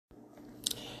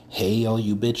Hey, all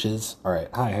you bitches. All right,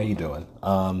 hi, how you doing?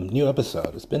 New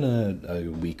episode. It's been a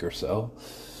week or so.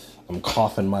 I'm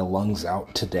coughing my lungs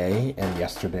out today and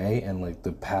yesterday and like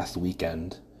the past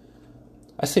weekend.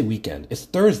 I say weekend. It's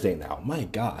Thursday now. My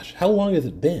gosh, how long has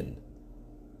it been?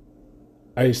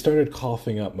 I started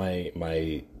coughing up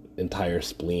my entire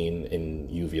spleen and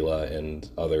uvula and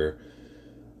other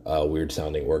weird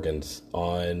sounding organs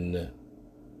on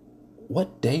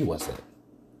what day was it?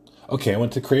 Okay, I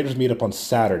went to Creators Meetup on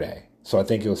Saturday. So I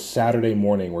think it was Saturday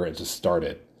morning where it just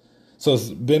started. So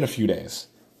it's been a few days.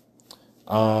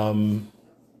 Yeah.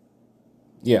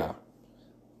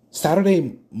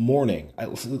 Saturday morning.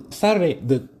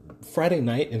 The Friday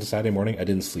night into Saturday morning, I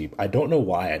didn't sleep. I don't know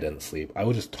why I didn't sleep. I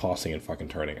was just tossing and fucking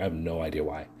turning. I have no idea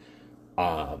why.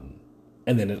 And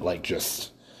then it like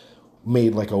just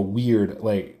made like a weird,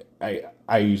 like,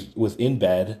 I was in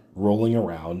bed rolling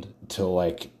around till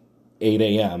like 8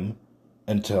 a.m.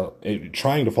 until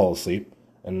trying to fall asleep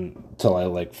until I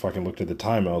like fucking looked at the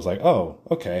time and I was like, oh,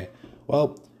 okay.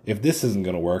 Well, if this isn't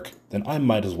gonna work, then I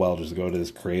might as well just go to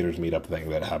this creators meetup thing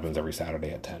that happens every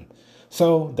Saturday at 10.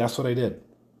 So that's what I did.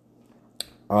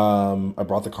 I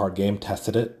brought the card game,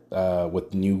 tested it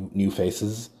with new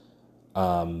faces.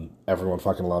 Everyone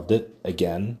fucking loved it.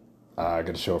 Again, I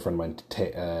got to show a friend of mine,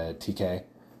 TK,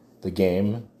 the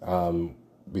game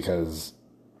because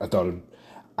I thought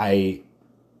I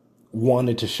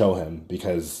wanted to show him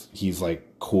because he's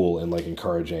like cool and like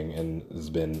encouraging and has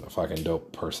been a fucking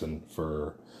dope person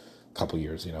for a couple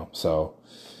years, you know. So,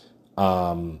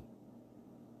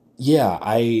 yeah,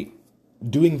 I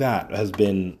doing that has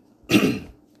been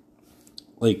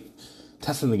like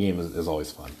testing the game is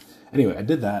always fun. Anyway, I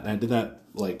did that and I did that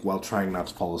like while trying not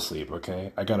to fall asleep.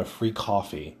 Okay, I got a free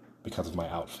coffee because of my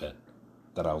outfit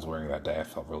that I was wearing that day. I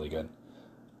felt really good.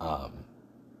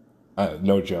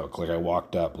 No joke. Like I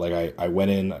walked up, like I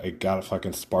went in, I got a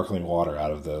fucking sparkling water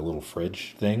out of the little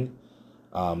fridge thing.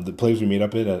 The place we meet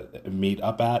up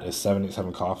at is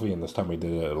 787 Coffee, and this time we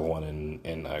did it at one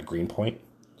in Greenpoint.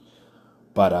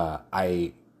 But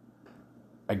I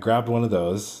grabbed one of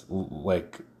those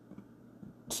like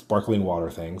sparkling water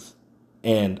things,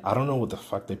 and I don't know what the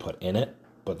fuck they put in it,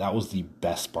 but that was the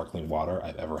best sparkling water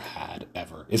I've ever had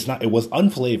ever. It's not. It was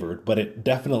unflavored, but it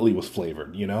definitely was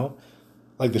flavored. You know.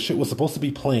 Like, the shit was supposed to be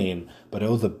plain, but it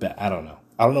was I don't know.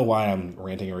 I don't know why I'm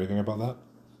ranting or anything about that.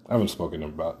 I haven't spoken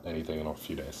about anything in a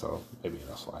few days, so maybe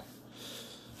that's why.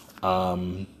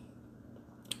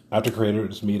 After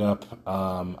Creators Meetup,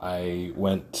 I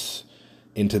went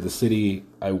into the city.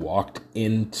 I walked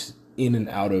in and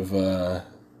out of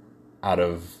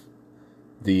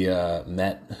the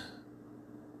Met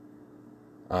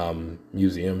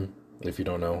Museum, if you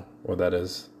don't know what that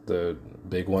is. The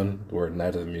big one where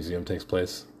Night of the Museum takes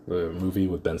place. The movie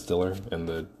with Ben Stiller and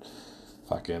the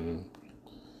fucking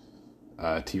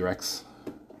T-Rex.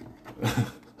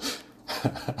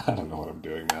 I don't know what I'm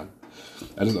doing, man.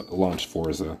 I just launched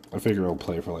Forza. I figure I'll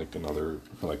play for like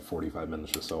 45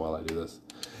 minutes or so while I do this.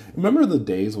 Remember the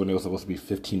days when it was supposed to be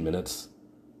 15 minutes?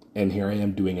 And here I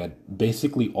am doing it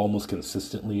basically almost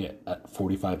consistently at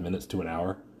 45 minutes to an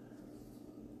hour.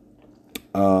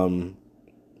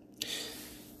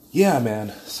 Yeah,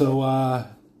 man. So, I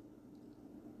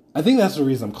think that's the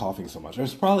reason I'm coughing so much.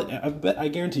 I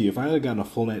guarantee you, if I had gotten a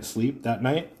full night's sleep that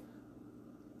night,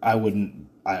 I wouldn't,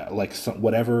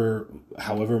 however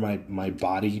my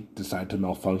body decided to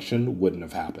malfunction wouldn't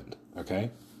have happened.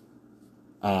 Okay?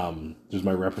 Just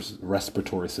my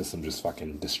respiratory system just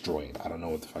fucking destroyed. I don't know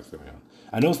what the fuck's going on.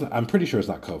 I'm pretty sure it's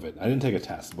not COVID. I didn't take a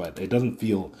test, but it doesn't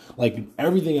feel like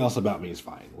everything else about me is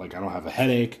fine. Like, I don't have a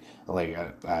headache. Like,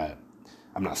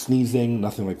 I'm not sneezing,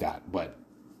 nothing like that. But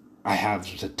I have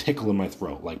just a tickle in my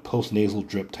throat, like post-nasal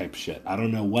drip type shit. I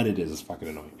don't know what it is. It's fucking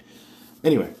annoying.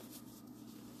 Anyway,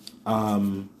 I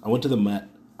went to the Met.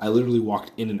 I literally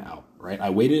walked in and out, right? I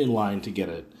waited in line to get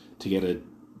a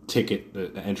ticket,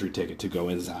 the entry ticket to go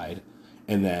inside.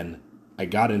 And then I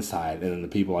got inside, and then the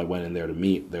people I went in there to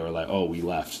meet, they were like, oh, we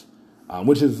left.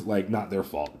 Which is, like, not their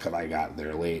fault, because I got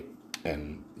there late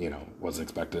and, you know, wasn't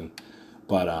expecting.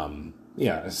 But,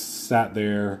 yeah, I sat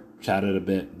there, chatted a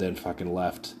bit, then fucking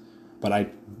left. But I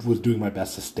was doing my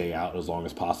best to stay out as long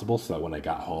as possible so that when I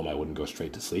got home, I wouldn't go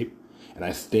straight to sleep. And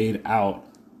I stayed out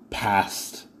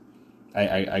past...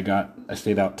 I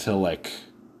stayed out till, like...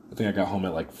 I think I got home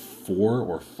at, like, 4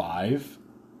 or 5.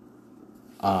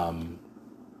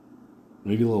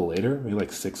 Maybe a little later, maybe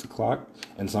like 6 o'clock.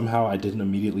 And somehow I didn't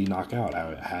immediately knock out.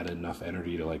 I had enough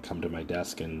energy to, like, come to my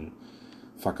desk and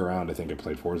fuck around. I think I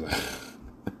played Forza.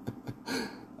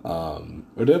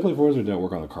 Or did I play Forza or did I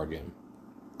work on the card game?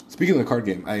 Speaking of the card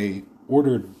game, I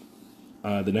ordered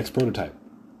the next prototype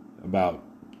about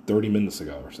 30 minutes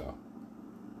ago or so.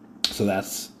 So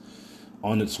that's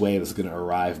on its way. That's going to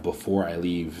arrive before I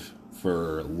leave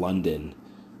for London.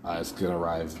 It's going to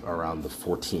arrive around the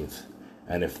 14th.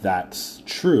 And if that's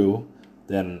true,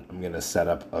 then I'm going to set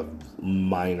up a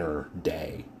minor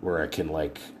day where I can,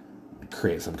 like,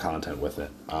 create some content with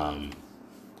it. And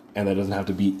that doesn't have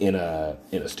to be in a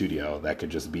studio. That could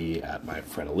just be at my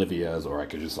friend Olivia's, or I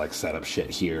could just, like, set up shit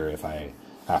here if I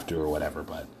have to or whatever.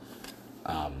 But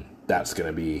that's going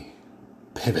to be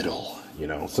pivotal, you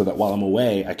know, so that while I'm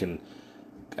away, I can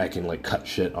like cut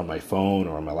shit on my phone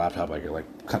or on my laptop. I can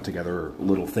like cut together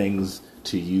little things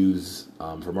to use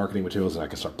for marketing materials, and I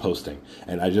can start posting.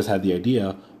 And I just had the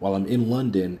idea while I'm in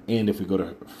London, and if we go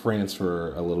to France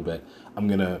for a little bit, I'm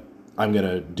gonna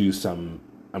do some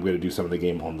of the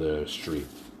game on the street,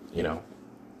 you know,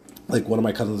 like one of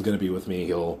my cousins is gonna be with me.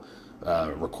 He'll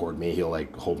record me. He'll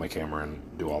like hold my camera and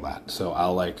do all that. So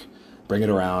I'll like bring it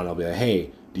around. I'll be like,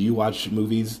 hey, do you watch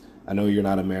movies? I know you're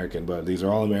not American, but these are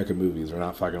all American movies. We're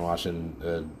not fucking watching,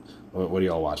 what do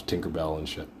y'all watch? Tinkerbell and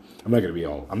shit. I'm not gonna be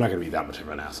that much of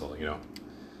an asshole, you know?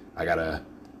 I gotta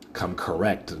come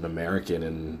correct an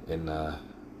American in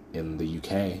the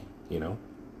UK, you know?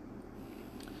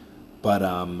 But,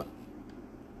 I'm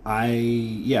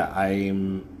happy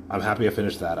I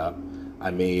finished that up.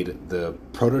 I made the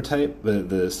prototype,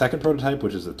 the second prototype,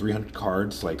 which is the 300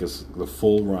 cards, like is the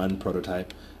full run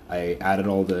prototype. I added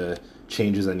all the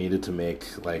changes I needed to make,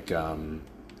 like, and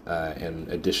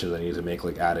additions I needed to make,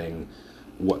 like adding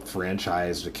what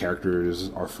franchise the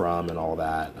characters are from and all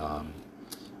that.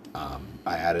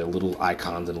 I added little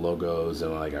icons and logos,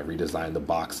 and like I redesigned the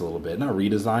box a little bit. Not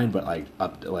redesigned, but like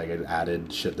I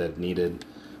added shit that needed.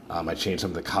 I changed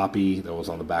some of the copy that was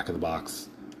on the back of the box.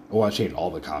 Well, I changed all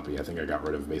the copy. I think I got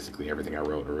rid of basically everything I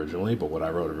wrote originally, but what I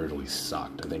wrote originally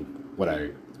sucked. I think what I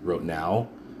wrote now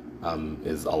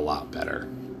is a lot better.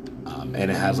 And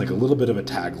it has like a little bit of a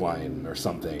tagline or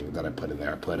something that I put in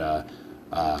there. I put,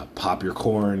 pop your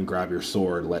corn, grab your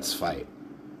sword, let's fight.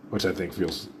 Which I think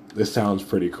this sounds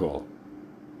pretty cool,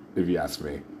 if you ask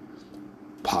me.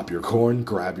 Pop your corn,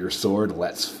 grab your sword,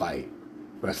 let's fight.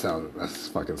 That's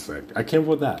fucking sick. I came up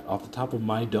with that off the top of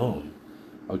my dome.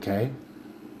 Okay?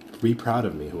 Be proud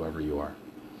of me, whoever you are.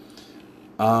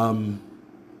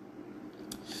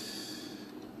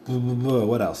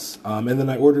 What else? And then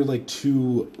I ordered like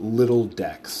 2 little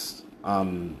decks.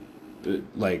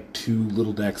 Like 2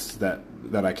 little decks that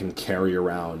I can carry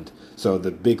around. So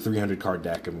the big 300 card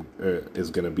deck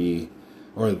is going to be,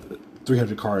 or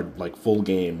 300 card like full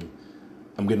game,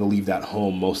 I'm going to leave that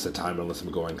home most of the time unless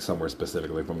I'm going somewhere specific.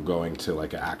 Like if I'm going to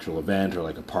like an actual event or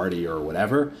like a party or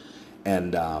whatever.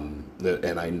 And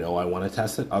I know I want to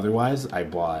test it. Otherwise, I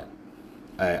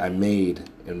made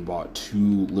and bought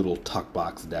 2 little tuck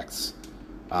box decks,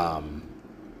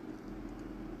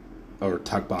 or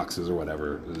tuck boxes or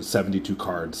whatever, 72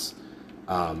 cards,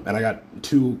 and I got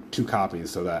two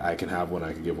copies so that I can have one.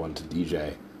 I can give one to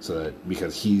DJ, so that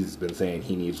because he's been saying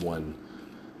he needs one,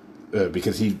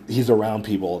 because he's around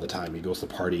people all the time. He goes to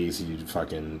parties, he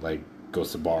fucking like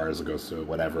goes to bars, or goes to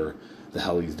whatever the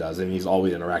hell he does, and he's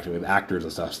always interacting with actors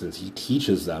and stuff since he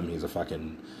teaches them. He's a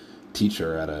fucking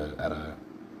teacher at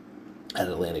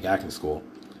Atlantic Acting School.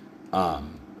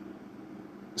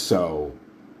 So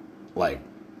like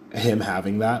him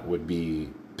having that would be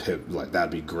like,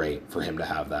 that'd be great for him to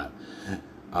have that.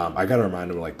 I gotta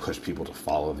remind him to like push people to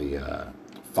follow the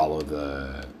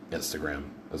Instagram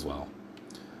as well.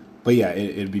 But yeah,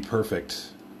 it'd be perfect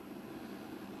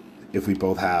if we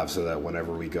both have, so that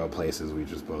whenever we go places, we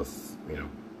just both, you know,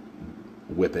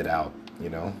 whip it out,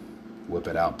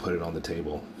 put it on the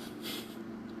table.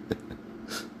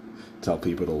 Tell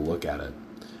people to look at it.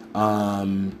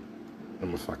 I'm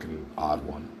a fucking odd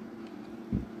one.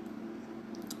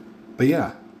 But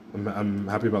yeah, I'm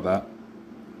happy about that.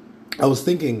 I was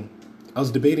debating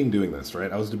doing this,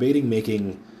 right? I was debating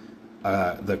making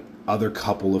the other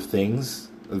couple of things,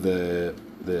 the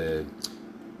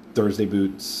Thursday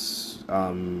Boots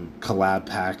collab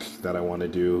pack that I want to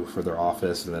do for their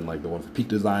office, and then like the one for Peak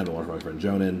Design, the one for my friend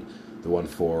Jonan, the one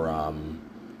for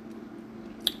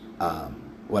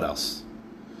what else?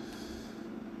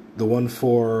 The one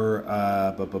for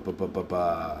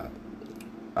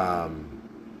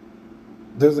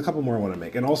there's a couple more I want to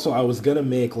make, and also I was gonna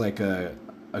make like a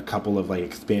couple of like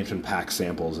expansion pack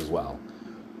samples as well,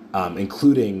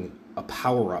 including a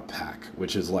power up pack,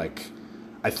 which is like,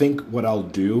 I think what we'll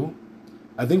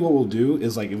do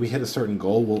is like if we hit a certain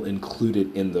goal, we'll include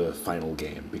it in the final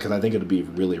game, because I think it'd be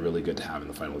really, really good to have in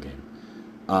the final game,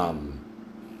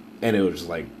 and it would just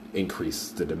like increase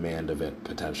the demand of it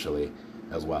potentially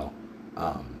as well.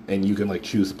 And you can like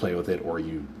choose to play with it or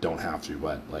you don't have to,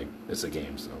 but like it's a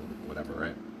game, so whatever,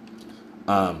 right?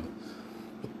 Um,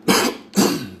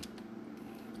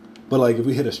 but like if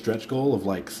we hit a stretch goal of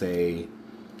like say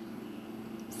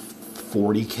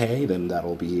 40K, then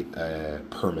that'll be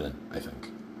permanent, I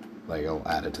think. Like I'll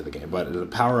add it to the game. But the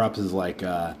power ups is like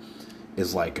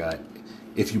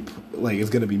if you like it's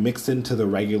going to be mixed into the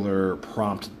regular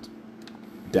prompt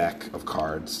deck of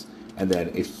cards, and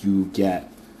then if you get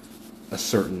a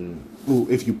certain,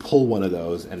 if you pull one of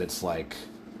those and it's like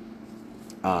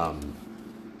uh,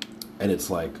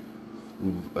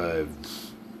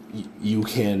 you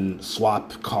can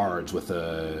swap cards with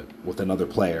another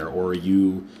player, or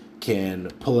you can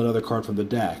pull another card from the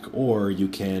deck, or you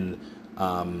can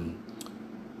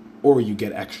or you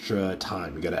get extra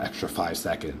time. You get an extra 5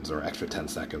 seconds or extra 10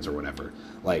 seconds or whatever.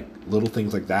 Like little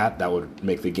things like that would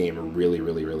make the game really,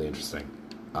 really, really interesting.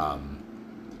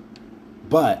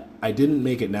 But I didn't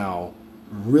make it now,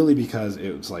 really, because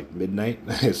it was like midnight.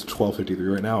 It's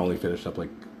 12:53 right now. I only finished up like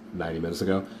 90 minutes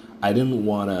ago. I didn't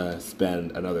want to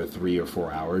spend another 3 or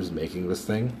 4 hours making this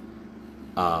thing,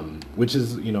 which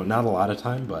is, not a lot of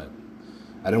time, but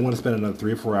I didn't want to spend another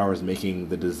 3 or 4 hours making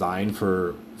the design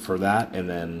for that, and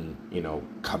then,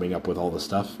 coming up with all the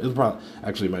stuff. It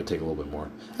might take a little bit more.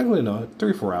 Actually, no,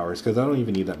 3 or 4 hours, because I don't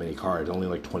even need that many cards. Only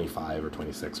like 25 or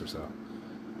 26 or so.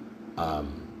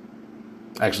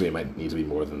 Actually, it might need to be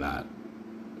more than that.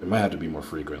 It might have to be more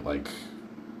frequent,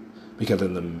 because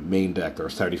in the main deck there are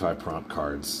 75 prompt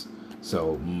cards,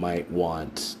 so might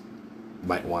want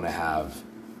to have.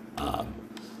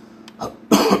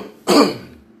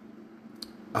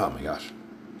 Oh my gosh.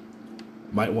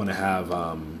 Might want to have.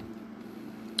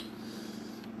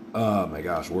 Oh my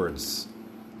gosh, words.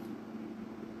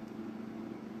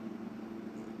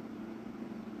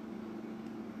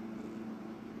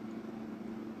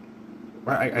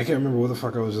 I can't remember what the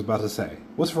fuck I was just about to say.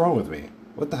 What's wrong with me?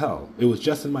 What the hell? It was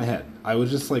just in my head. I was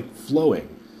just like flowing.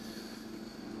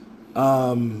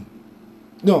 No,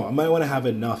 I might want to have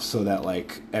enough so that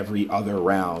like every other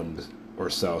round or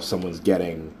so, someone's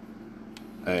getting,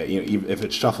 if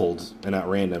it's shuffled and at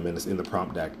random and it's in the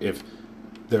prompt deck, if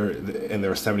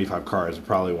there are 75 cards, I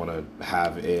probably want to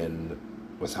have in,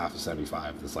 what's half of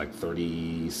 75? It's like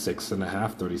 36 and a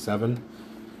half, 37.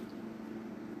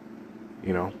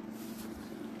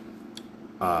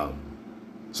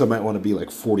 So it might want to be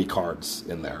like 40 cards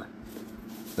in there.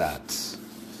 That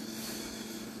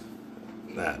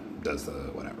does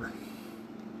the whatever.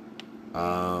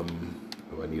 I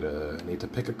need to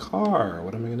pick a car.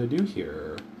 What am I gonna do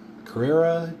here?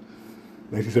 Carrera,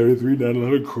 1973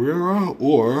 911 Carrera,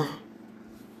 or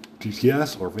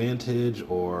GTS, or Vantage,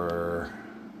 or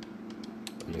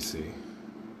let me see,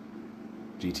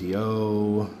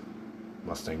 GTO,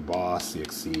 Mustang Boss, the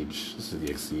Exige. This is the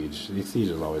Exige. The Exige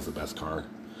is always the best car.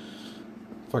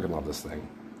 Fucking love this thing.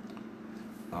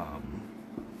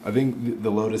 I think the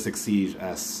Lotus Exige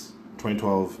S,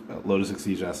 2012 Lotus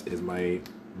Exige S is my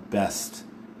best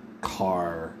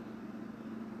car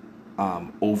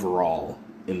overall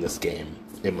in this game.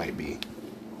 It might be.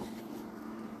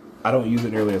 I don't use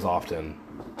it nearly as often,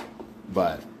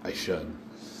 but I should.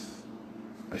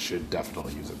 I should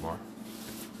definitely use it more.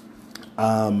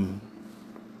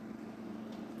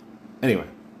 Anyway.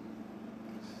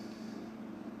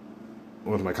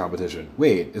 What's my competition?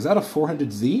 Wait, is that a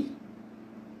 400Z?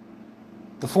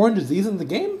 The 400Z's in the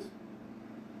game?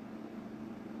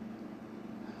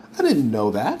 I didn't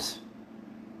know that.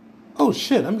 Oh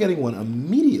shit, I'm getting one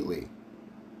immediately.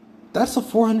 That's a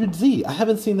 400Z. I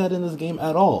haven't seen that in this game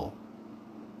at all.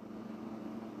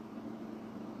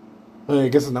 I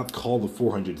guess it's not called the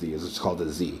 400Z, it's just called the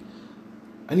Z.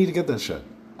 I need to get that shit.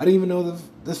 I didn't even know that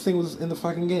this thing was in the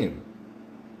fucking game.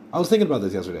 I was thinking about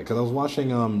this yesterday because I was watching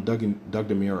Doug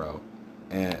DeMuro,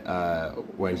 and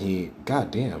when he,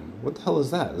 god damn, what the hell is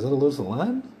that? Is that a Lotus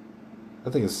Elan?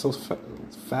 That thing is so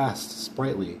fast,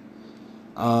 sprightly.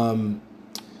 I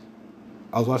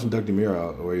was watching Doug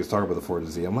DeMuro where he was talking about the Ford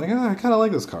Z. I'm like, I kind of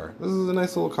like this car. This is a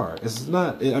nice little car. It's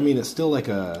not. It's still like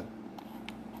it's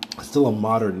still a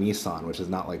modern Nissan, which is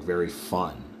not like very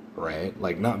fun, right?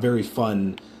 Like not very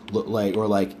fun,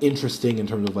 or interesting in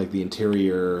terms of like the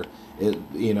interior.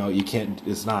 You can't.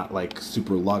 It's not like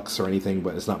super luxe or anything,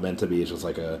 but it's not meant to be. It's just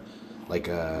like a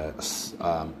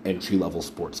entry level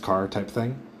sports car type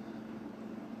thing.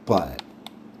 But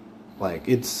like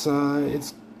it's a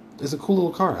cool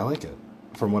little car. I like it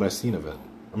from what I've seen of it.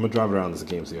 I'm gonna drive it around this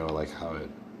game, so like how it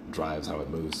drives, how it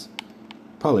moves.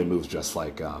 Probably moves just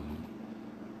like a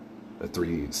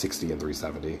 360 and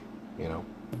 370.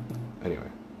 Anyway,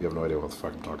 you have no idea what the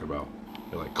fuck I'm talking about.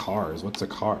 You're like, cars? What's a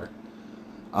car?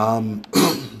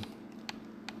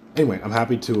 Anyway, I'm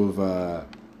happy to have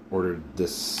ordered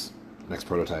this next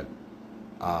prototype.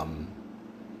 Um,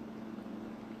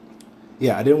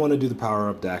 yeah, I didn't want to do the power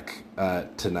up deck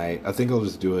tonight. I think I'll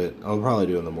just do it. I'll probably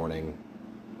do it in the morning,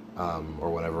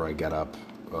 or whenever I get up.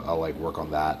 I'll like work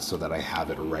on that so that I have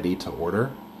it ready to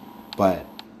order. But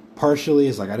partially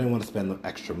is like I didn't want to spend the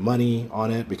extra money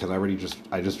on it because I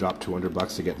just dropped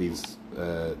 $200 to get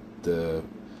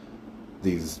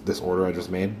this order I just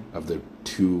made of the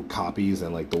 2 copies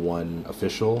and like the one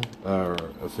official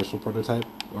prototype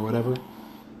or whatever,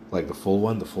 like the full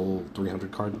one, the full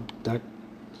 300 card deck.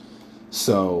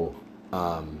 So,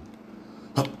 oh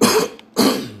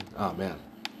man.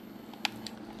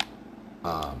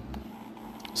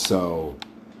 So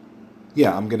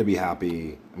yeah, I'm gonna be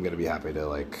happy. I'm gonna be happy to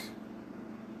like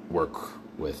work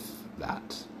with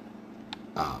that.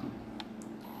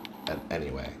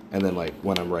 Anyway, and then like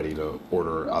when I'm ready to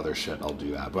order other shit, I'll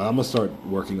do that. But I'm gonna start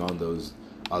working on those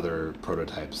other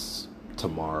prototypes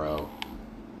tomorrow.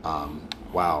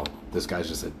 Wow, this guy's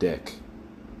just a dick.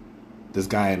 This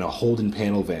guy in a Holden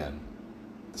panel van.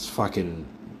 This fucking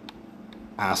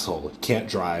asshole. He can't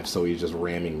drive, so he's just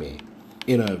ramming me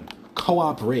in a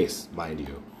co-op race, mind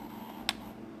you.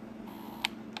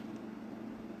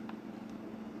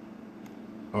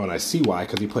 Oh, and I see why,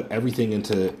 because he put everything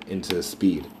into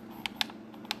speed.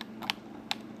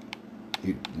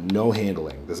 No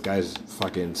handling. This guy's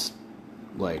fucking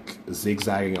like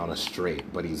zigzagging on a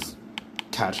straight, but he's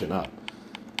catching up.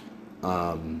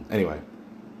 Anyway,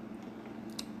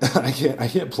 I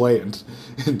can't play and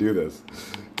do this,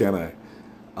 can I?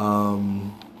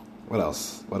 What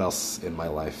else? What else in my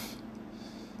life?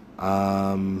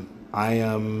 I've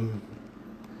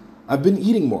been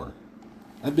eating more.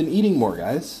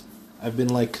 Guys. I've been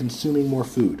like consuming more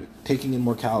food, taking in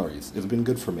more calories. It's been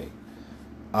good for me.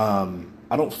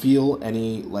 I don't feel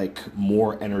any like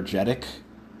more energetic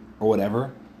or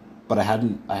whatever, but I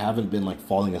haven't been like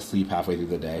falling asleep halfway through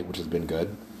the day, which has been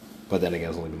good. But then again,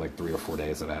 it's only been like 3 or 4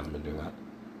 days that I haven't been doing that.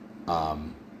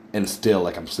 And still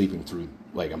like I'm sleeping through,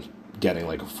 like I'm getting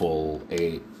like a full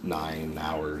 8-9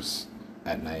 hours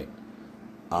at night.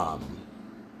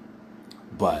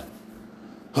 But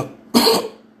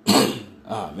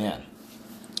ah man,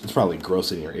 it's probably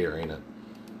gross in your ear, ain't it?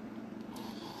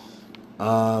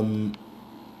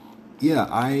 Yeah,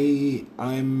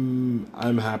 I'm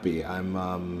happy. I'm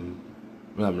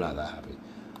not that happy.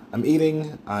 I'm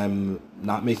eating. I'm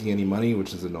not making any money,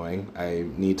 which is annoying. I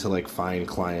need to like find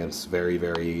clients very,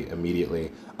 very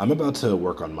immediately. I'm about to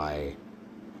work on my,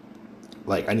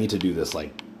 like, I need to do this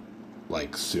like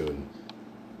soon.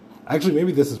 Actually,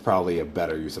 maybe this is probably a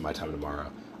better use of my time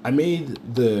tomorrow. I made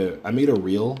a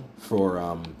reel for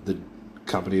the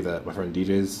company that my friend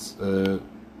DJ's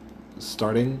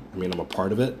starting. I mean, I'm a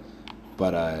part of it,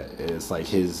 but it's like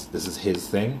this is his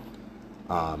thing.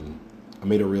 I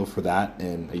made a reel for that,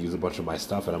 and I use a bunch of my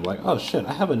stuff, and I'm like, oh shit,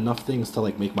 I have enough things to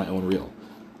like make my own reel.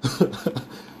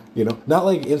 You know, not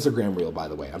like Instagram reel, by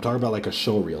the way. I'm talking about like a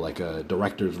show reel, like a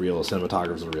director's reel, a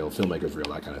cinematographer's reel, filmmaker's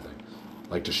reel, that kind of thing.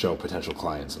 Like to show potential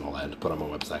clients and all that, and to put on my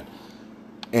website.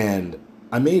 And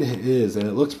I made his, and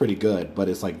it looks pretty good, but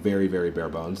it's like very, very bare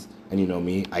bones. And you know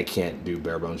me, I can't do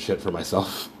bare bones shit for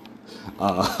myself.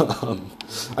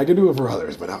 I can do it for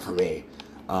others, but not for me.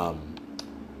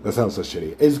 That sounds so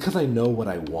shitty. It's because I know what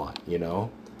I want, you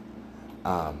know?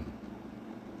 But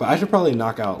I should probably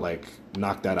knock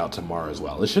that out tomorrow as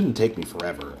well. It shouldn't take me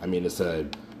forever. I mean,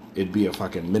 it'd be a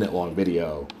fucking minute-long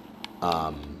video.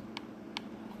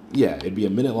 Yeah, it'd be a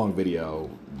minute-long video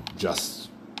just...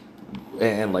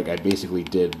 And, like, I basically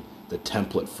did the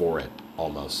template for it,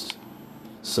 almost.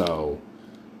 So,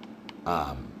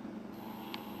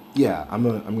 yeah, I'm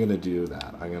gonna do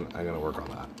that. I'm gonna work on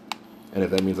that. And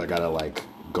if that means I gotta, like,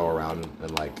 go around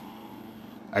and, like...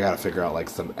 I gotta figure out, like,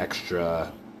 some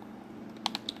extra,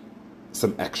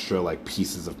 like,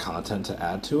 pieces of content to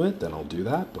add to it, then I'll do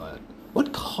that, but...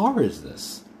 What car is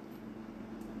this?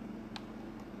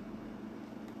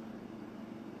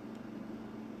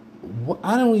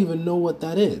 I don't even know what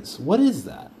that is. What is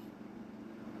that?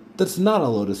 That's not a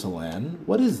Lotus Elan.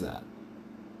 What is that?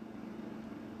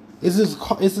 Is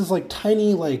this like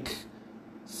tiny like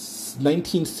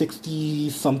 1960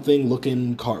 something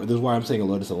looking car? This is why I'm saying a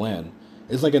Lotus Elan.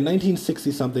 It's like a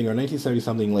 1960 something or 1970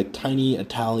 something like tiny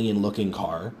Italian looking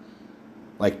car,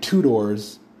 like 2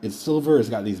 doors. It's silver. It's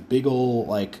got these big old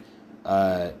like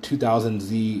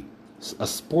 2000Z, a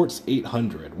Sports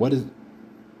 800.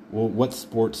 What's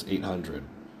Sports 800?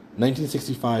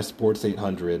 1965 Sports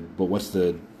 800, but what's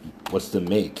the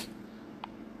make?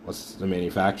 What's the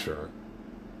manufacturer?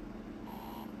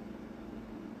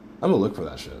 I'm gonna look for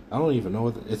that shit. I don't even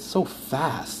know it's so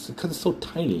fast because it's so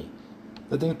tiny.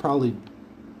 That thing's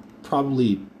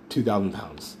probably 2,000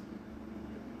 pounds,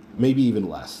 maybe even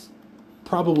less,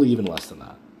 probably even less than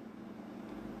that.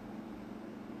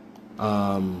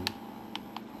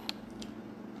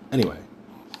 Anyway,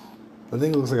 the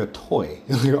thing looks like a toy,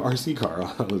 like an RC car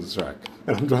on this track,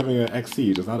 and I'm driving an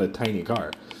XC, just not a tiny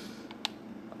car.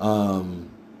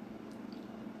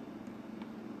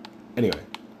 Anyway,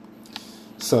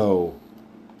 so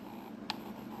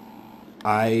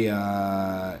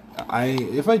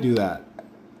if I do that,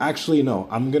 actually no,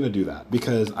 I'm gonna do that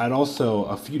because I'd also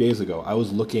a few days ago I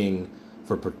was looking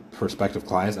for prospective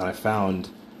clients and I found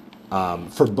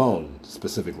for Bone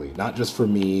specifically, not just for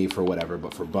me for whatever,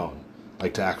 but for Bone,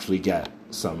 like to actually get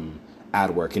some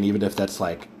ad work, and even if that's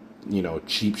like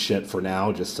cheap shit for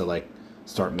now, just to like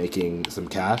start making some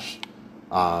cash,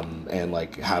 and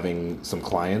like having some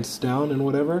clients down and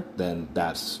whatever, then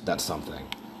that's something,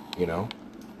 you know.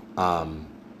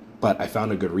 But I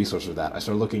found a good resource for that. I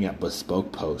started looking at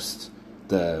Bespoke Post,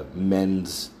 the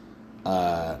men's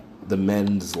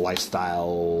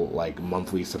lifestyle like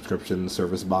monthly subscription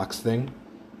service box thing.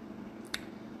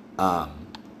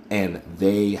 And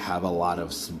they have a lot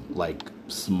of like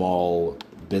small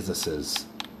businesses.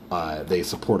 They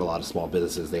support a lot of small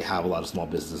businesses. They have a lot of small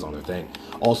businesses on their thing.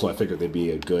 Also, I figured they'd be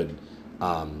a good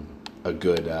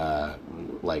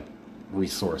like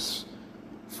resource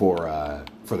for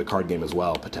the card game as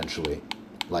well, potentially.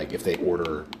 Like if they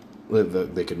order,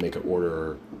 they could make an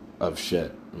order of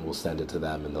shit and we'll send it to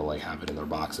them and they'll like have it in their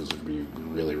boxes, which would be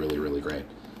really, really, really great.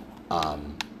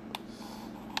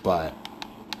 But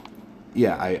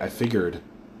yeah, I figured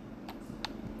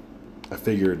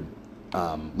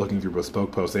looking through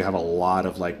Bespoke Post, they have a lot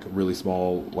of like really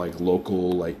small, like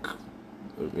local, like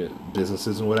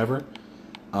businesses and whatever.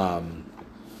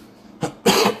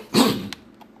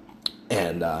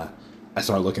 And I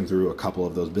started looking through a couple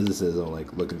of those businesses and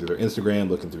like looking through their Instagram,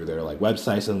 looking through their like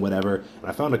websites and whatever. And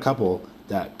I found a couple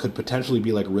that could potentially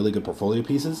be like really good portfolio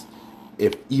pieces,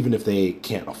 even if they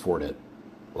can't afford it.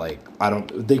 Like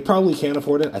they probably can't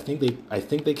afford it. I think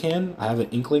they can. I have an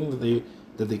inkling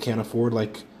that they can't afford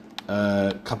like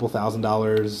a couple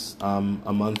 $1,000s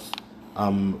a month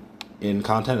in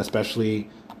content, especially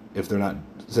if they're not,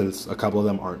 since a couple of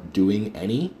them aren't doing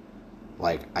any.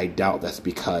 Like I doubt that's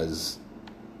because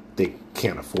they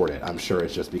can't afford it. I'm sure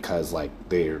it's just because like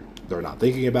they're not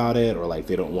thinking about it, or like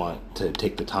they don't want to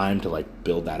take the time to like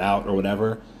build that out or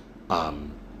whatever.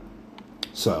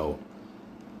 So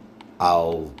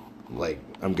I'm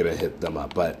gonna hit them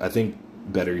up, but I think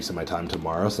better use of my time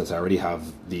tomorrow, since I already have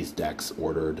these decks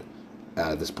ordered,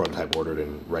 this prototype ordered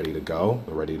and ready to go,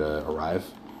 ready to arrive.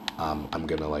 I'm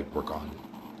gonna like work on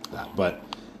that. But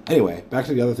anyway, back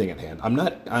to the other thing at hand.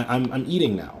 I'm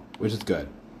eating now, which is good.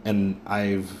 And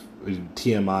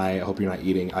TMI, I hope you're not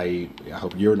eating. I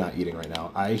hope you're not eating right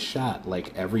now. I shat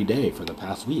like every day for the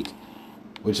past week,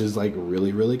 which is like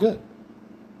really, really good.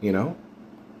 You know,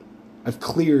 I've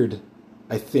cleared,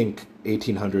 I think,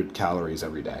 1,800 calories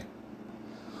every day.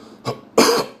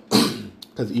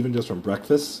 Because even just from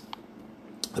breakfast,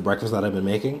 the breakfast that I've been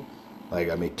making, like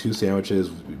I make 2 sandwiches,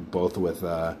 both with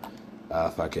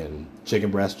fucking chicken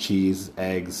breast, cheese,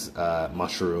 eggs,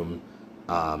 mushroom,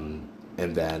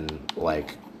 and then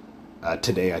like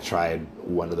today I tried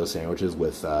one of those sandwiches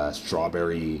with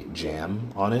strawberry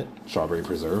jam on it, strawberry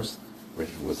preserves, which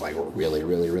was like really,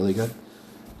 really, really good.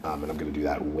 And I'm gonna do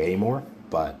that way more.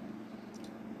 But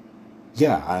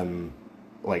yeah, I'm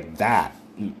like that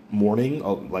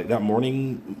morning, like that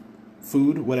morning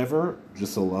food, whatever,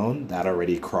 just alone, that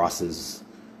already crosses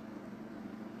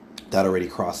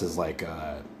like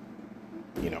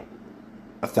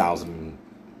 1,000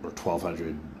 or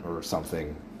 1,200 or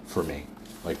something for me,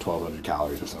 like 1,200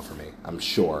 calories or so for me, I'm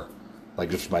sure. Like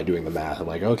just by doing the math, I'm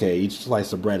like, okay, each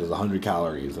slice of bread is 100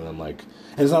 calories, and I'm like,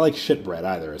 and it's not like shit bread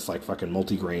either. It's like fucking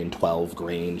multi-grain, 12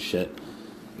 grain shit,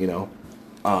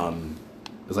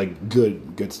 It's like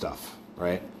good stuff,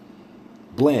 right?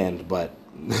 Bland, but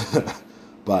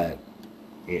but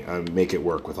make it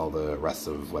work with all the rest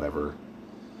of whatever.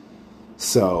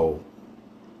 So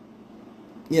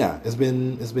yeah, it's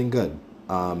been good.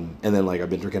 And then like I've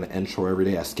been drinking an Ensure every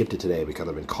day. I skipped it today because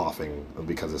I've been coughing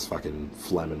because it's fucking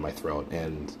phlegm in my throat,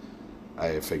 and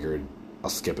I figured I'll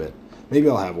skip it. Maybe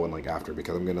I'll have one like after,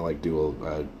 because I'm gonna like do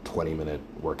a 20-minute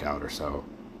workout or so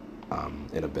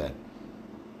in a bit.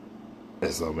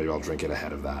 And so maybe I'll drink it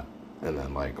ahead of that, and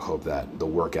then like hope that the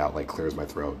workout like clears my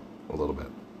throat a little bit.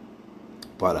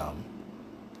 But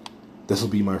this will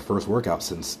be my first workout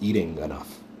since eating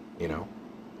enough,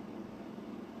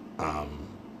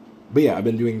 But yeah, I've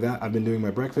been doing that. I've been doing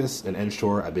my breakfast and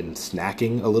Ensure. I've been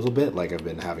snacking a little bit. Like I've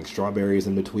been having strawberries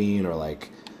in between, or like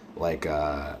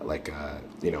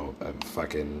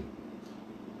fucking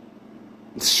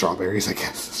strawberries, I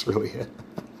guess, is really it.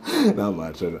 Not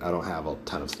much. I don't have a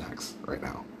ton of snacks right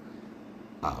now.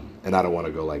 And I don't want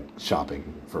to go, like,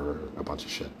 shopping for a bunch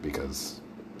of shit because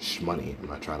money. I'm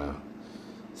not trying to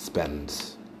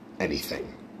spend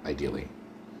anything, ideally,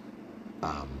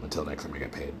 until next time I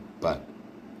get paid. But,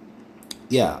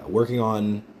 yeah, working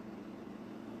on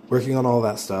all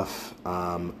that stuff.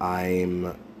 I'm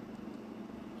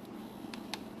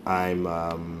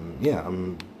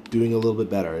doing a little bit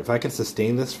better. If I can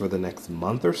sustain this for the next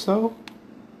month or so,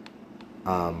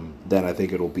 then I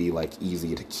think it'll be, like,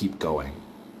 easy to keep going,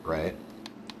 right?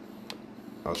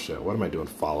 Oh shit, what am I doing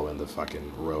following the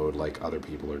fucking road like other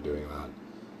people are doing that?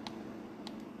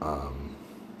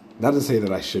 Not to say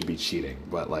that I should be cheating,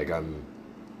 but, like, I'm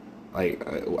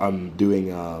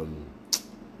doing,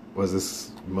 what's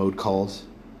this mode called?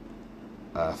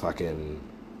 What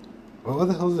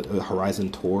the hell is it? A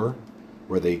Horizon Tour,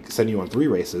 where they send you on 3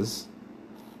 races,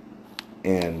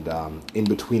 and in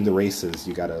between the races,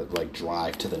 you gotta, like,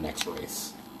 drive to the next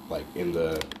race, like, in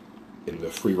the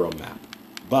free roam map.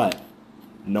 But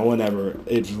no one ever.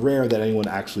 It's rare that anyone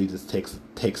actually just takes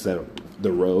the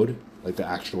road, like the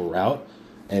actual route,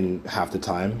 and half the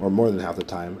time, or more than half the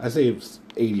time, I say it's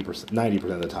 80%,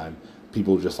 90% of the time,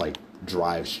 people just, like,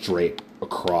 drive straight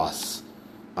across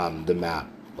the map,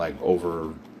 like,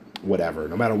 over whatever,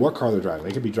 no matter what car they're driving.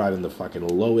 They could be driving the fucking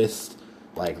lowest,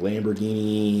 like,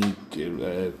 Lamborghini,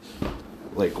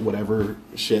 like, whatever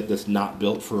shit that's not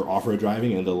built for off-road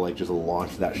driving, and they'll, like, just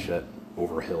launch that shit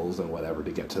over hills and whatever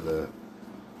to get to the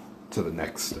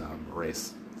next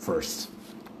race first.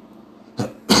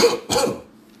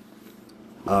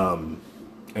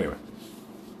 Anyway.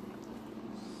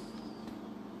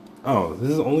 Oh, this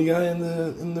is the only guy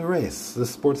in the race. This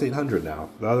Sports 800 now.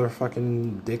 The other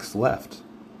fucking dicks left.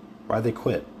 Why'd they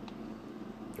quit?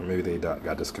 Or maybe they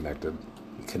got disconnected.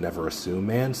 You can never assume,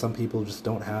 man. Some people just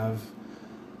don't have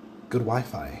good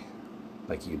Wi-Fi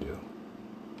like you do.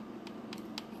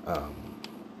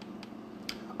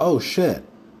 Oh shit.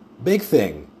 Big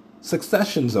thing.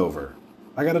 Succession's over.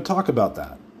 I gotta talk about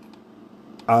that.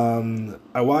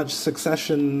 I watched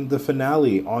Succession, the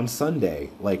finale, on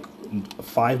Sunday, like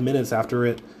 5 minutes after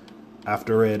it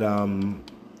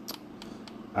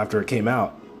came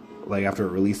out, like after it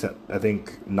released at, I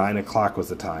think 9 o'clock was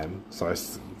the time. So I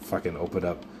fucking opened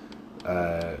up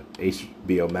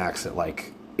HBO Max at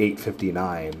like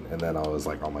 8:59, and then I was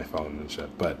like on my phone and shit.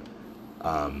 But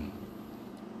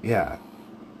yeah,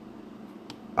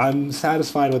 I'm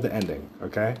satisfied with the ending.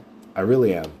 Okay, I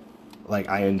really am. Like,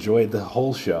 I enjoyed the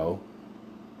whole show.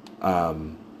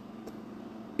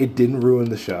 It didn't ruin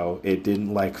the show. It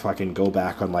didn't, like, fucking go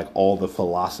back on, like, all the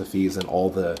philosophies and all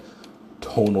the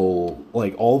tonal,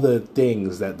 like, all the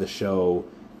things that the show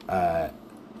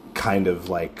kind of,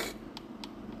 like,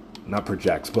 not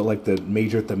projects, but, like, the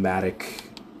major thematic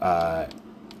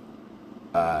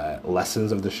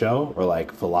lessons of the show, or,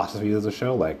 like, philosophies of the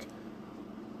show. Like,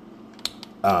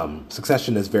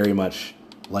 Succession is very much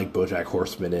like BoJack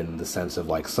Horseman, in the sense of,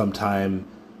 like, sometimes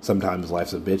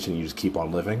life's a bitch and you just keep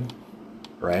on living,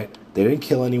 right? They didn't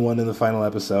kill anyone in the final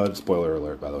episode. Spoiler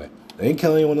alert, by the way. They didn't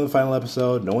kill anyone in the final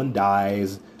episode. No one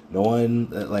dies. No one,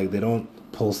 like, they don't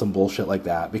pull some bullshit like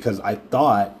that. Because I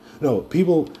thought, some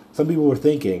people were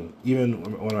thinking,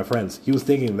 even one of my friends, he was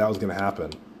thinking that was going to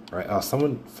happen, right? Oh,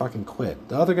 someone fucking quit.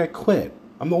 The other guy quit.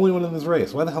 I'm the only one in this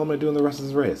race. Why the hell am I doing the rest of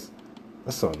this race?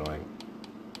 That's so annoying.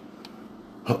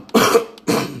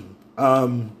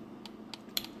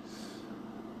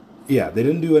 Yeah, they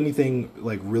didn't do anything,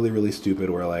 like, really, really stupid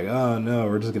where, like, oh no,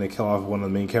 we're just gonna kill off one of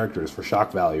the main characters for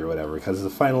shock value or whatever because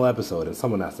it's the final episode and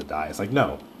someone has to die. It's like,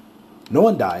 no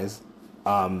one dies.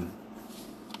 And,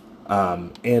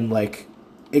 like,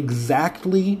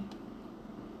 exactly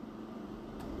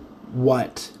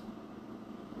what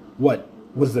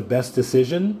was the best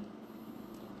decision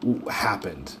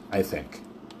happened, I think.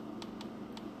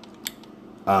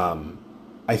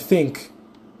 I think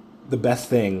the best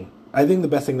thing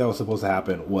that was supposed to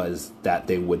happen was that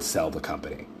they would sell the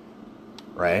company,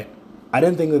 right? I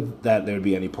didn't think that there would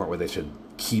be any point where they should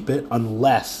keep it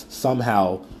unless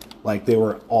somehow, like, they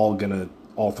were all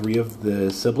three of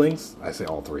the siblings, I say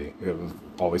all three, I'm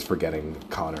always forgetting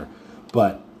Connor,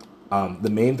 but the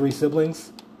main 3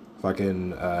 siblings,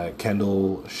 fucking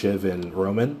Kendall, Shiv, and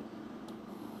Roman,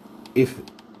 if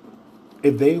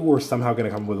they were somehow going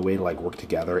to come up with a way to, like, work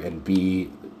together and be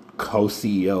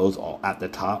co-CEOs all at the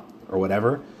top or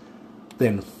whatever,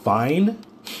 then fine.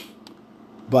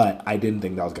 But I didn't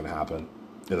think that was going to happen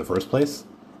in the first place.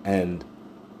 And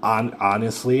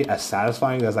honestly, as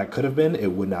satisfying as that could have been,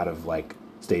 it would not have, like,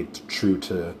 stay true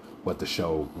to what the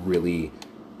show really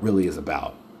is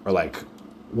about, or like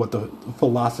what the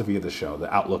philosophy of the show,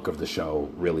 the outlook of the show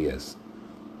really is.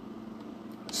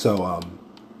 So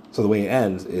so the way it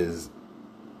ends is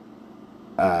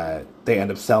they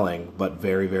end up selling, but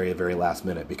very, very, very last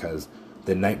minute, because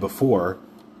the night before,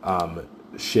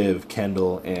 Shiv,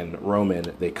 Kendall, and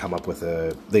Roman, they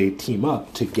team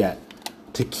up to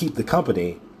keep the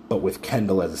company, but with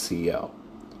Kendall as a CEO.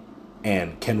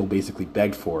 And Kendall basically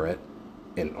begged for it,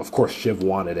 and of course Shiv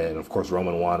wanted it, and of course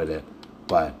Roman wanted it,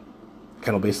 but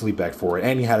Kendall basically begged for it,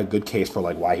 and he had a good case for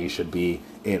like why he should be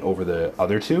in over the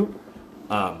other two,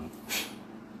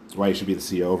 why he should be the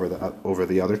CEO over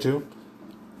the other two.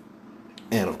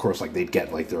 And of course, like, they'd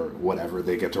get like their whatever,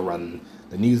 they get to run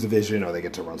the news division, or they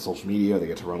get to run social media, or they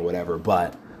get to run whatever.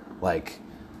 But like,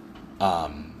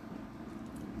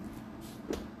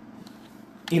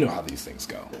 you know how these things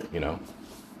go, you know.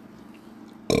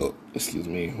 Excuse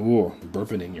me. Ooh,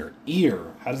 burping in your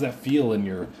ear. How does that feel in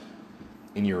your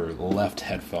left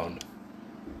headphone,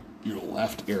 your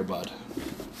left earbud,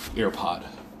 earpod,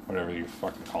 whatever you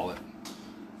fucking call it?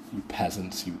 You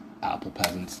peasants, you Apple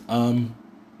peasants.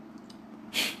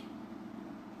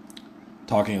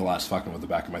 Talking a lot's fucking with the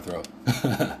back of my throat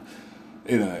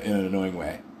in an annoying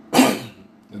way. It's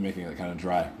making it kind of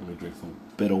dry. Let me drink some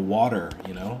bit of water,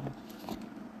 you know.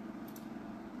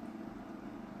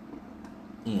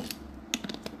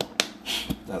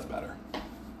 That's better.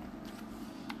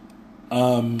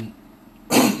 Oh,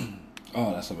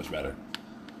 that's so much better.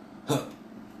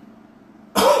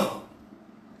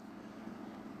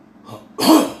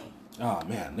 Oh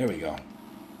man, there we go.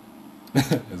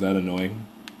 Is that annoying?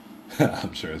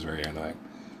 I'm sure it's very annoying.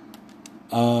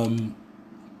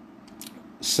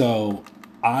 So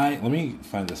let me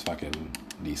find this fucking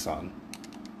Nissan.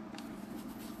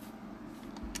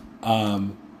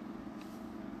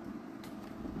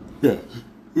 Yeah.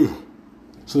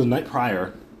 So the night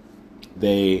prior,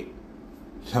 they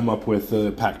come up with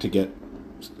a pact to get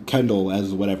Kendall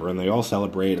as whatever, and they all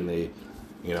celebrate, and they,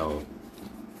 you know,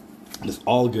 it's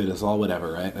all good, it's all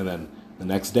whatever, right? And then the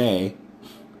next day,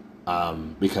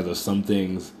 because of some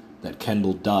things that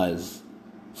Kendall does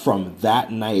from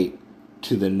that night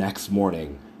to the next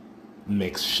morning,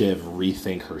 makes Shiv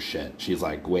rethink her shit. She's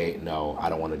like, wait, no, I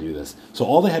don't want to do this. So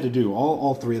all they had to do,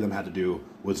 all three of them had to do,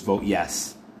 was vote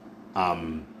yes,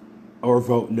 or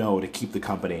vote no to keep the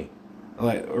company,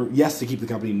 or yes to keep the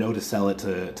company, no to sell it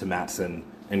to Mattson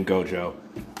and Gojo,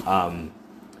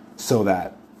 so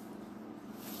that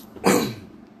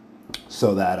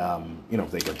you know,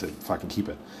 they get to fucking keep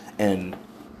it. And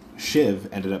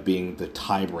Shiv ended up being the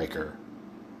tiebreaker,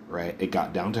 right? It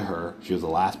got down to her. She was the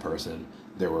last person.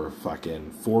 There were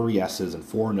fucking 4 yeses and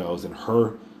 4 nos, and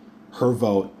her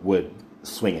vote would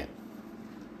swing it.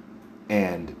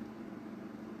 And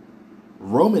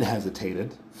Roman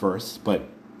hesitated first, but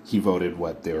he voted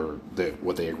what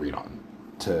they agreed on,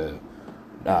 to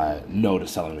no to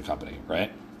selling the company,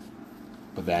 right?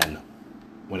 But then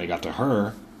when it got to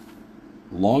her,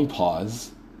 long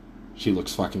pause, she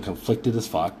looks fucking conflicted as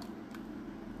fuck,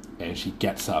 and she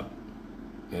gets up,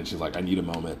 and she's like, I need a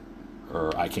moment,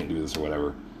 or I can't do this, or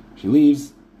whatever. She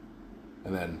leaves,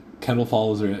 and then Kendall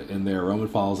follows her in there, Roman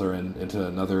follows her into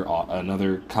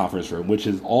another conference room, which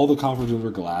is, all the conference rooms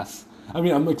are glass. I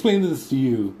mean, I'm explaining this to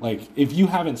you, like, if you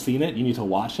haven't seen it, you need to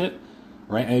watch it,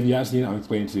 right? And if you have seen it, I'm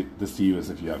explaining this to you as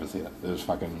if you haven't seen it. There's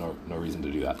fucking no reason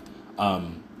to do that.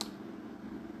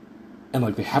 And,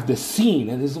 like, they have this scene,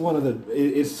 and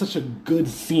it's such a good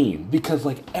scene, because,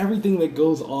 like, everything that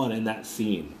goes on in that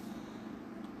scene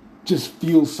just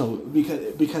feels so,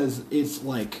 because it's,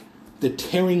 like, the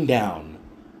tearing down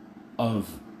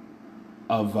of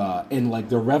and, like,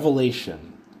 the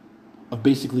revelation of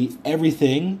basically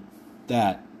everything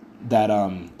that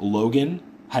Logan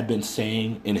had been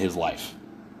saying in his life,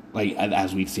 like,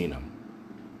 as we'd seen him.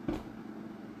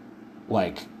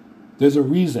 Like, there's a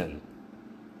reason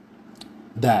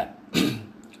that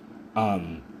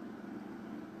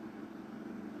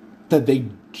that they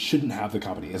shouldn't have the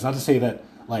company. It's not to say that,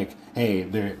 like, hey,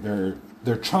 they're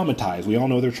traumatized. We all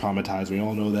know they're traumatized. We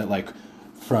all know that, like,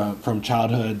 from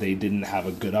childhood they didn't have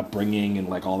a good upbringing and,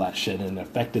 like, all that shit, and it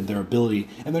affected their ability.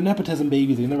 And they're nepotism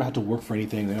babies. They never had to work for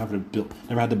anything. They never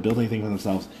had to build anything for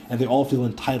themselves. And they all feel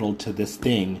entitled to this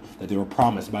thing that they were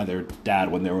promised by their dad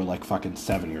when they were, like, fucking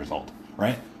 7 years old,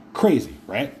 right? Crazy,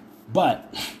 right?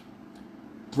 But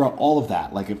throughout all of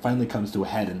that, like, it finally comes to a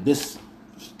head in this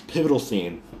pivotal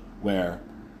scene where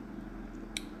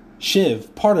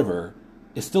Shiv, part of her,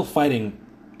 is still fighting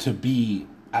to be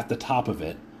at the top of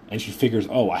it, and she figures,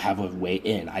 oh, I have a way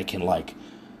in. I can, like,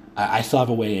 I still have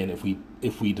a way in.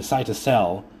 If we decide to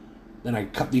sell, then I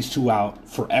cut these two out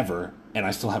forever, and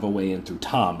I still have a way in through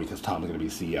Tom because Tom's going to be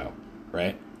CEO,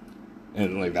 right?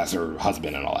 And like that's her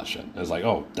husband and all that shit. It's like,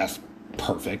 oh, that's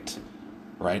perfect,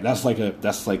 right? That's like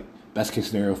best case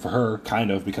scenario for her,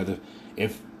 kind of, because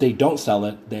if they don't sell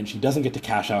it, then she doesn't get to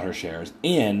cash out her shares,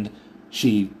 and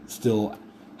she still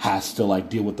has to like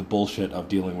deal with the bullshit of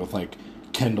dealing with like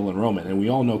Kendall and Roman, and we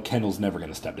all know Kendall's never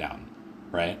going to step down,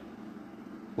 right?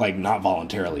 Like not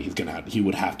voluntarily, he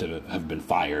would have to have been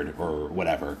fired or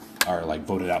whatever, or like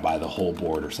voted out by the whole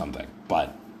board or something.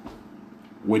 But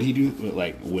would he do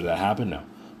would that happen? No.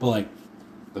 But like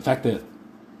the fact that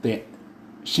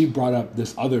she brought up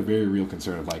this other very real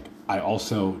concern of like, I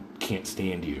also can't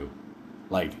stand you.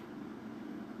 Like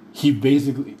he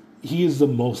is the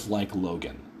most like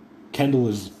Logan. Kendall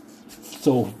is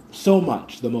so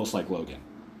much the most like Logan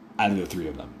out of the three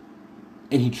of them.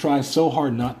 And he tries so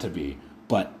hard not to be,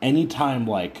 but anytime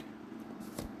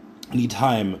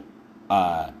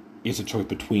it's a choice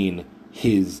between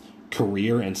his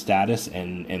career and status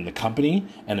and the company,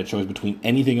 and a choice between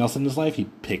anything else in his life, he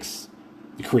picks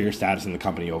the career, status, and the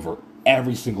company over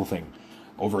every single thing.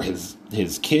 Over his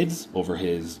kids, over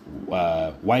his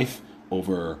wife,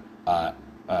 over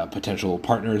potential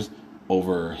partners,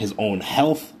 over his own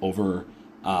health, over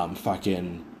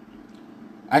fucking...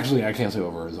 Actually, I can't say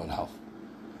over his own health.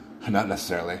 Not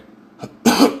necessarily.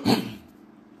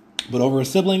 But over his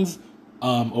siblings,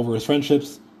 over his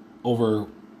friendships,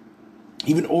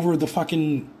 even over the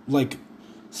fucking, like,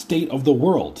 state of the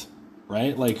world,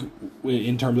 right? Like,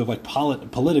 in terms of, like,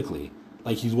 politically.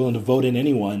 Like, he's willing to vote in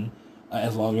anyone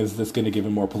as long as that's going to give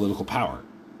him more political power.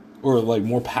 Or, like,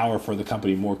 more power for the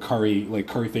company, more curry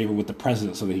favor with the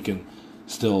president so that he can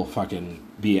still fucking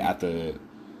be at the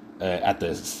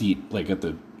seat, like, at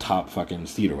the top fucking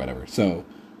seat or whatever. So,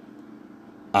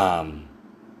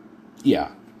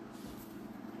 yeah.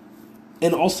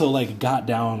 And also, like, got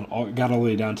all the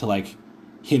way down to, like,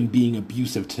 him being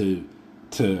abusive to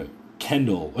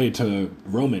Kendall, to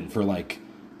Roman for, like,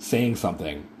 saying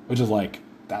something, which is, like,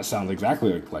 that sounds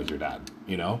exactly like your dad,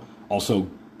 you know?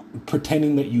 Also,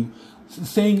 pretending that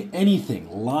saying anything,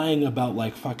 lying about,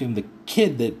 like, fucking the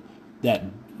kid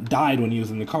that died when he was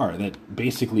in the car, that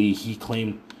basically he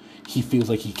claimed he feels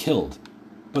like he killed.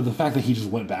 But the fact that he just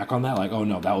went back on that, like, oh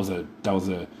no, that was a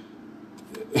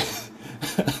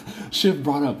Shiv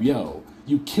brought up, yo,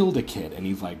 you killed a kid, and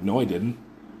he's like, no, I didn't.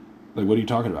 Like, what are you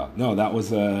talking about? No, that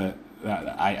was I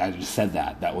just said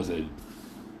that was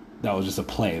just a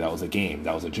play, that was a game,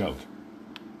 that was a joke.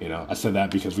 You know, I said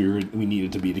that because we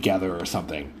needed to be together or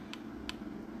something.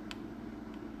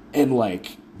 And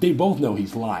like, they both know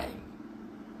he's lying.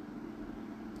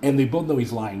 And they both know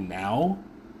he's lying now,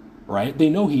 right? They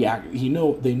know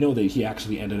they know that he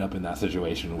actually ended up in that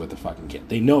situation with the fucking kid.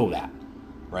 They know that,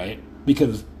 right?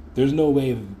 Because there's no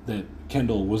way that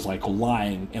Kendall was like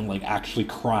lying and like actually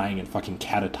crying and fucking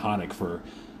catatonic for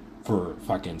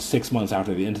fucking 6 months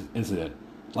after the incident.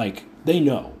 Like, they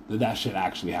know that shit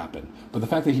actually happened. But the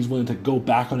fact that he's willing to go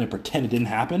back on it and pretend it didn't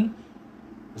happen,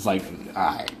 it's like,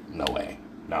 no way.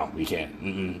 No, we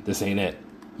can't. This ain't it.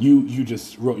 You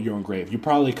just wrote your own grave. You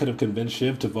probably could have convinced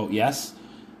Shiv to vote yes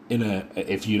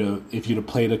if you'd have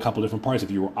played a couple different parts,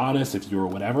 if you were honest, if you were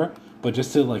whatever. But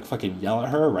just to like fucking yell at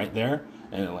her right there,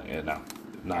 and like, no,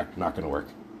 not gonna work.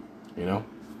 You know?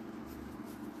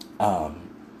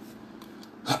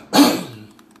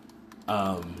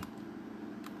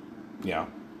 Yeah.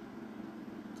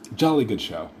 Jolly good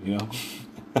show, you know?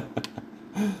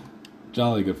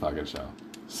 Jolly good fucking show.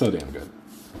 So damn good.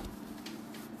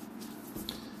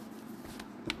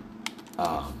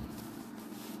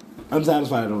 I'm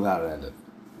satisfied with how it ended.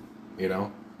 You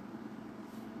know?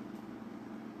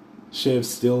 Shiv's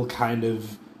still kind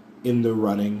of in the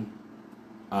running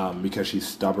because she's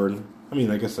stubborn. I mean,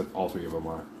 I guess that all three of them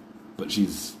are. But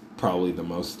she's probably the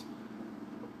most...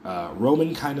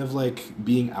 Roman kind of like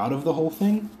being out of the whole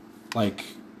thing. Like,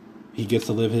 he gets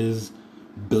to live his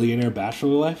billionaire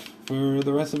bachelor life for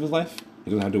the rest of his life.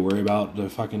 He doesn't have to worry about the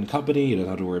fucking company. He doesn't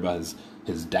have to worry about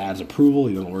his dad's approval.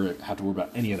 He doesn't have to worry about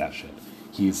any of that shit.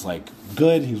 He's like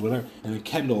good. He's whatever. And then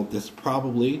Kendall, this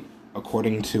probably,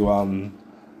 according to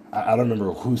I don't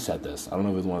remember who said this. I don't know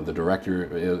if it was one of the director.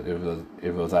 If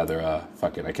it was either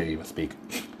fucking, I can't even speak.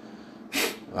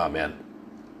 Oh man.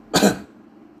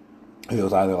 If it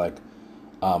was either like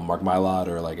Mark Mylod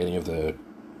or like any of the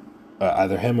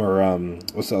either him or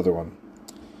what's the other one?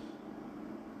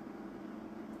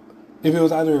 If it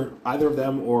was either of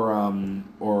them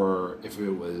or if it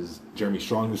was Jeremy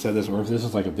Strong who said this, or if this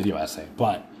was like a video essay.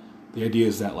 But the idea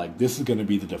is that like this is going to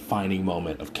be the defining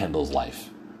moment of Kendall's life.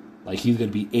 Like, he's going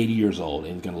to be 80 years old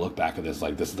and he's going to look back at this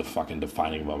like, this is the fucking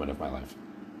defining moment of my life.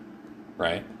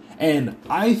 right? And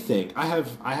I think I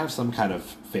have some kind of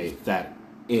faith that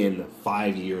in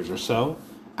 5 years or so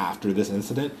after this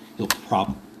incident,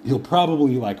 he'll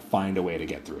probably like find a way to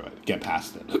get through it, get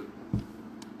past it.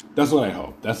 That's what I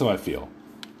hope. That's how I feel.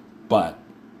 But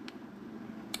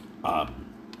but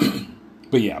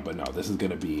no, this is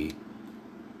gonna be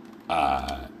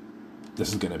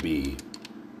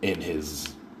in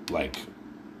his like.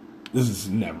 This is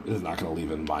not going to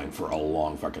leave in mind for a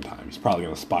long fucking time. He's probably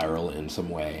going to spiral in some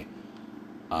way.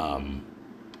 How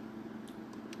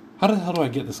the hell do I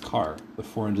get this car? The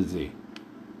 400Z.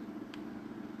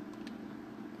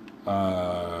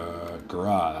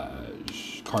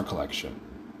 Garage. Car collection.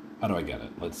 How do I get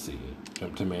it? Let's see.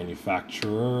 Jump to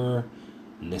manufacturer.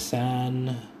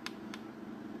 Nissan.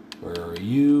 Where are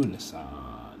you?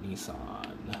 Nissan.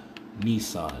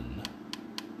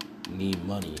 Need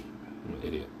money. I'm an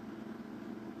idiot.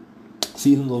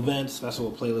 Seasonal events,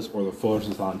 festival playlist, or the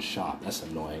Forza shop. That's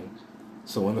annoying.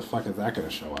 So when the fuck is that gonna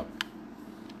show up?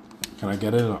 Can I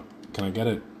get it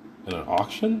in an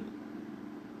auction?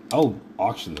 I'll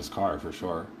auction this car for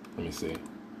sure. Let me see.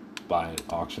 Buy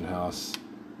auction house.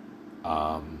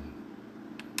 My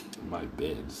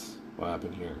bids. What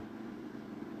happened here?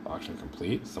 Auction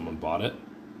complete. Someone bought it.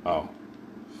 Oh.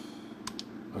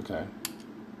 Okay.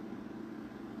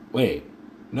 Wait.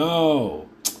 No.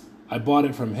 I bought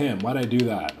it from him. Why'd I do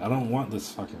that? I don't want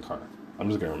this fucking car. I'm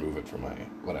just gonna remove it from my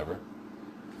whatever.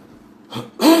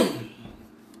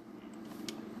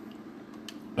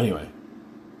 Anyway.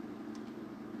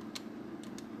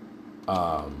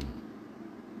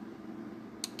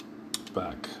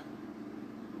 Back.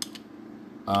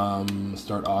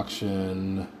 Start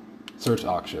auction. Search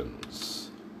auctions.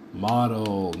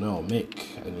 Model. No,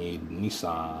 make. I need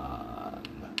Nissan.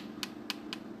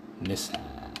 Nissan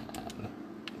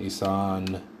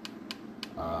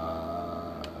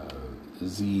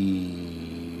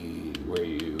Z. Where are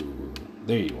you?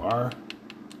 There you are.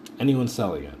 Anyone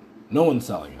selling it? No one's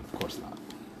selling it. Of course not.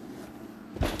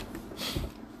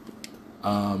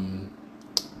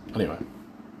 Anyway.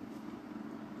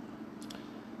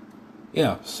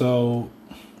 Yeah, so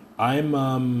I'm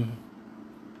I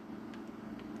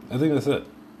think that's it.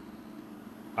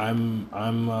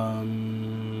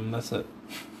 That's it.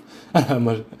 I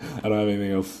don't have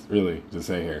anything else really to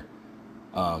say here.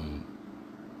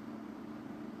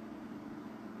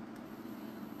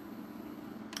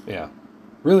 Yeah,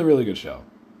 really, really good show.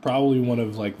 Probably one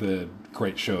of like the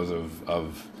great shows of.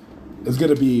 It's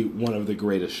gonna be one of the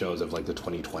greatest shows of like the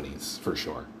 2020s for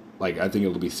sure. Like I think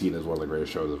it'll be seen as one of the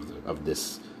greatest shows of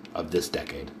this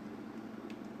decade.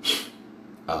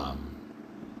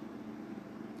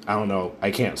 I don't know.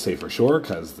 I can't say for sure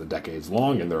because the decade's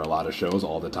long and there are a lot of shows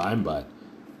all the time, but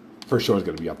for sure it's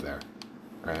going to be up there,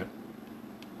 right?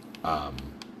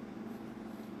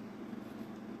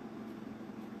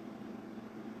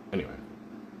 Anyway.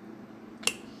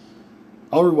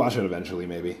 I'll rewatch it eventually,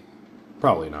 maybe.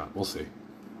 Probably not. We'll see.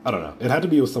 I don't know. It had to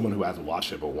be with someone who hasn't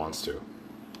watched it but wants to.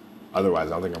 Otherwise,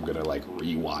 I don't think I'm going to, like,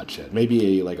 rewatch it.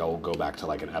 Maybe, like, I'll go back to,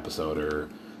 like, an episode or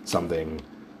something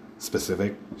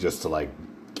specific just to, like,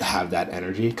 have that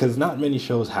energy. Because not many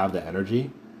shows have the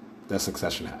energy that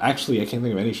Succession has. Actually, I can't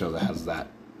think of any show that has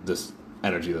this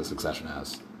energy that Succession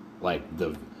has. Like,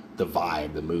 the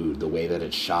vibe, the mood, the way that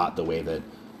it's shot, the way that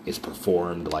it's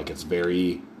performed. Like, it's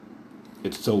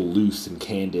so loose and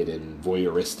candid and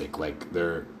voyeuristic. Like, there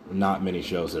are not many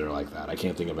shows that are like that. I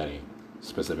can't think of any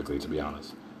specifically, to be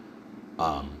honest.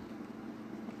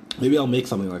 Maybe I'll make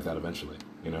something like that eventually,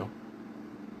 you know?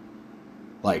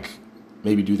 Like,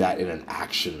 maybe do that in an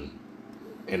action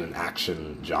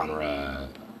genre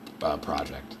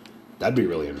project. That'd be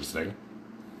really interesting.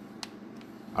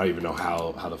 I don't even know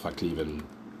how the fuck to even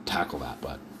tackle that,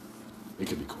 but it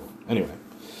could be cool. Anyway,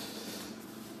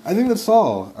 I think that's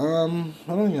all. I don't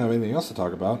think I have anything else to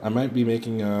talk about. I might be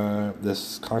making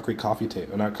this concrete coffee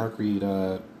table, not concrete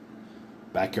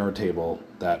backyard table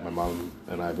that my mom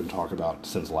and I have been talking about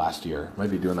since last year.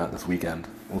 Might be doing that this weekend.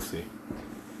 We'll see.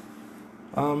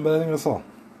 But I think that's all.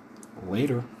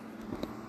 Later.